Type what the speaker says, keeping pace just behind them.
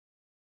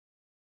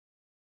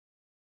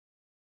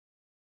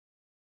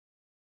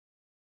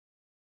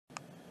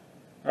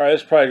Alright,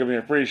 this is probably going to be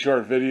a pretty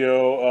short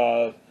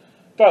video.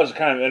 Thought it was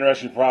kind of an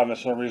interesting problem.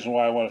 That's some reason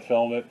why I want to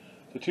film it.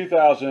 The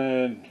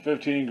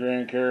 2015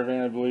 Grand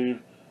Caravan, I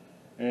believe.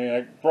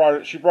 And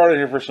she brought it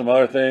here for some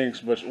other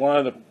things, but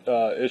one of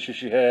the issues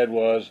she had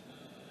was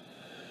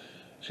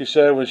she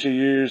said when she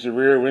used the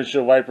rear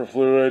windshield wiper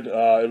fluid,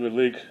 it would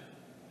leak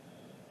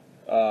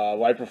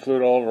wiper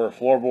fluid all over her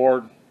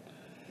floorboard.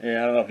 And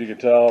I don't know if you can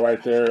tell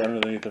right there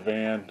underneath the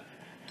van.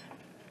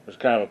 There's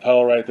kind of a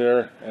pedal right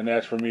there, and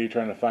that's for me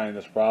trying to find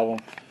this problem.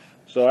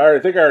 So I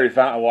already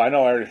found, well, I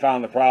know I already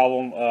found the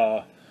problem.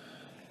 I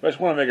just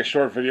want to make a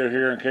short video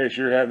here in case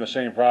you're having the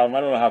same problem. I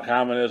don't know how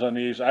common it is on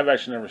these. I've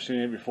actually never seen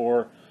it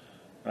before.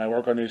 And I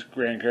work on these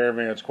Grand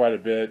Caravans quite a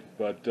bit,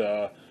 but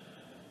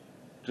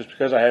just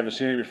because I haven't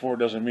seen it before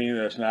doesn't mean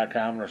that it's not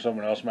common or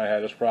someone else might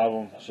have this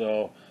problem.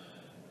 So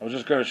I was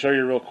just going to show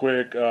you real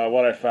quick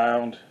what I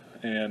found,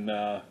 and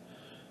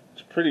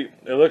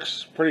it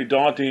looks pretty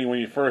daunting when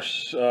you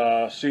first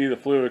see the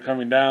fluid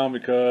coming down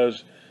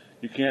because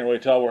you can't really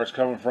tell where it's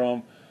coming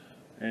from,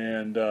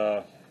 and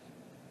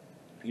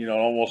you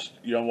almost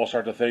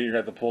start to think you're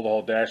going to have to pull the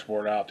whole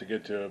dashboard out to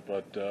get to it.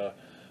 But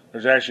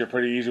there's actually a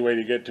pretty easy way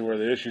to get to where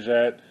the issue's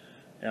at,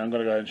 and I'm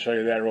going to go ahead and show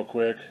you that real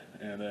quick,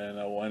 and then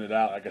we'll end it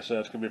out. Like I said,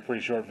 it's going to be a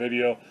pretty short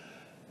video,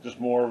 just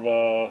more of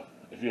a,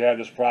 if you have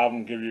this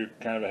problem, give you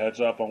kind of a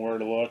heads up on where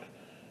to look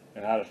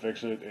and how to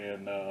fix it,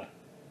 and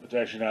it's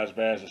actually not as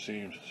bad as it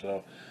seems.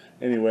 So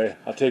anyway,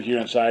 I'll take you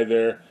inside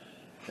there,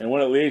 and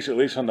when it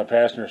leaks on the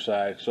passenger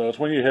side. So it's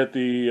when you hit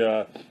the,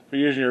 if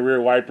you're using your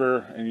rear wiper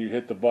and you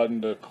hit the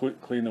button to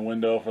clean the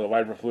window for the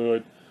wiper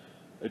fluid,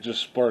 it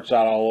just spurts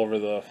out all over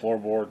the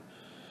floorboard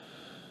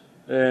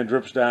and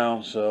drips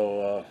down.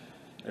 So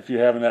if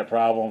you're having that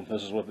problem,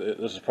 this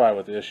is probably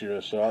what the issue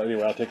is. So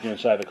anyway, I'll take you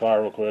inside the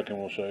car real quick and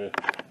we'll show you.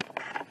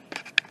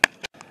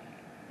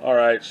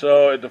 Alright,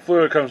 so the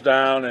fluid comes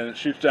down and it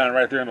shoots down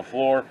right there on the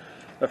floor.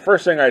 The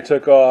first thing I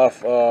took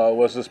off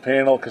was this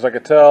panel, because I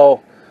could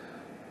tell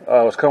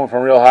it was coming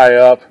from real high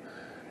up,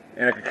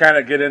 and I could kind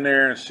of get in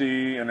there and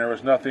see, and there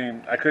was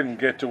nothing. I couldn't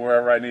get to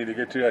wherever I needed to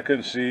get to. I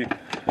couldn't see.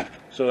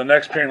 So the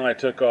next panel I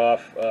took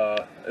off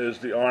is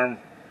the arm.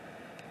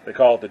 They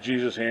call it the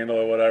Jesus handle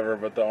or whatever,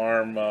 but the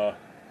arm, the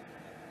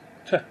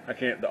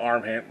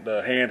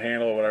hand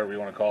handle or whatever you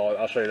want to call it.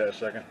 I'll show you that in a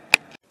second.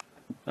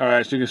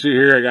 Alright, so you can see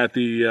here I got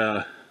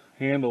the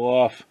handle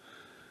off.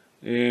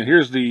 And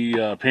here's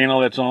the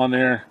panel that's on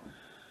there,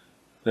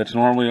 that's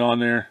normally on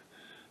there.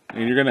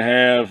 And you're going to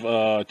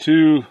have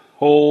two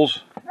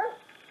holes,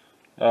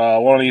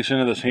 one on each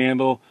end of this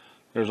handle.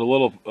 There's a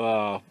little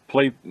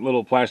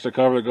little plastic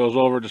cover that goes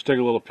over. Just take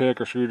a little pick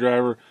or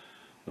screwdriver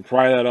and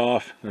pry that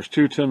off. There's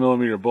two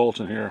 10mm bolts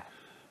in here.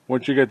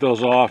 Once you get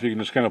those off, you can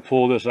just kind of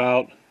pull this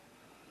out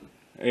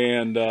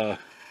and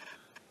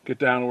get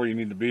down to where you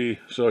need to be.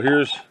 So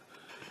here's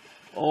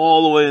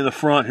all the way in the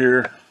front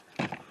here.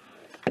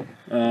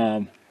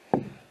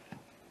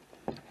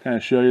 Kind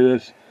of show you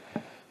this.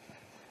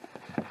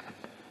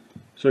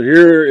 So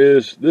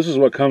this is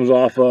what comes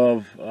off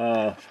of,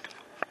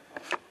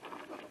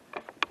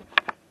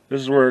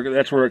 that's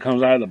where it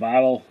comes out of the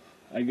bottle,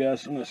 I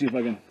guess. I'm going to see if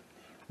I can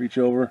reach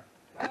over.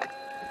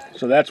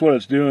 So that's what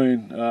it's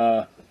doing.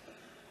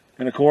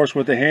 And of course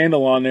with the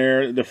handle on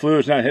there, the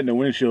fluid's not hitting the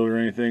windshield or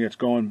anything. It's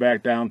going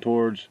back down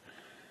towards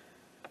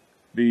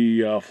the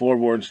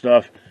floorboard and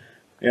stuff.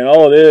 And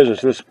all it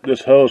is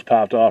this hose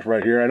popped off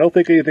right here. I don't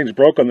think anything's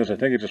broke on this. I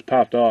think it just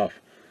popped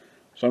off.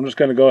 So I'm just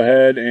going to go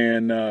ahead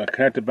and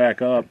connect it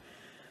back up.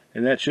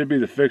 And that should be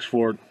the fix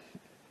for it.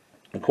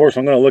 Of course,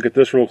 I'm going to look at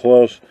this real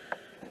close.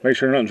 Make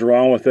sure nothing's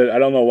wrong with it. I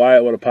don't know why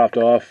it would have popped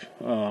off.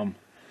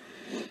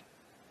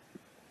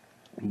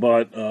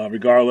 But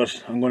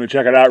regardless, I'm going to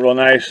check it out real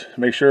nice.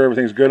 Make sure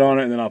everything's good on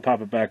it. And then I'll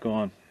pop it back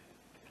on.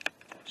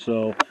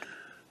 So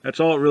that's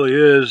all it really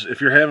is.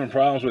 If you're having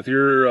problems with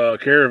your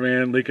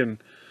Caravan leaking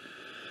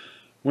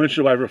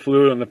windshield wiper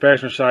fluid on the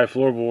passenger side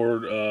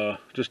floorboard,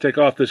 just take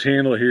off this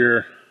handle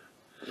here,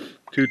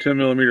 two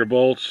 10mm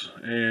bolts,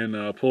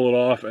 and pull it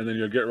off, and then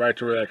you'll get right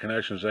to where that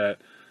connection's at.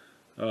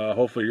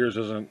 Hopefully yours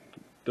doesn't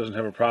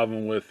have a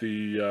problem with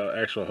the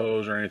actual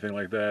hose or anything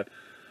like that.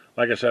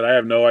 Like I said, I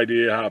have no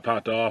idea how it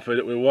popped off.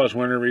 It was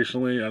winter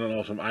recently. I don't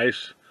know, some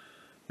ice.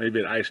 Maybe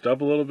it iced up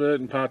a little bit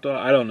and popped off.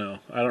 I don't know.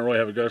 I don't really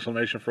have a good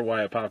explanation for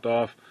why it popped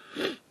off,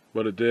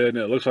 but it did. And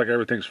it looks like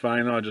everything's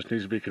fine now. It just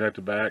needs to be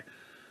connected back.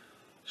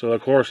 So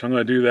of course I'm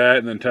going to do that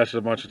and then test it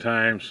a bunch of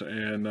times,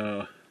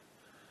 and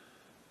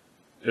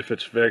if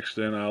it's fixed,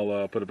 then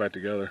I'll put it back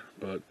together.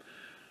 But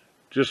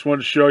just wanted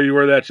to show you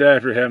where that's at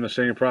if you're having the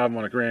same problem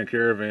on a Grand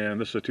Caravan.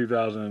 This is a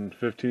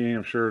 2015.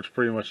 I'm sure it's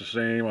pretty much the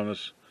same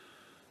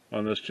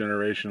on this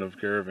generation of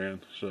Caravan.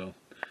 So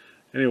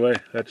anyway,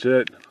 that's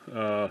it.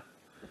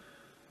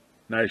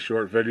 Nice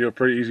short video,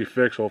 pretty easy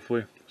fix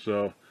hopefully.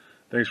 So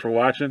thanks for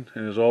watching,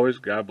 and as always,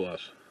 God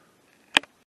bless.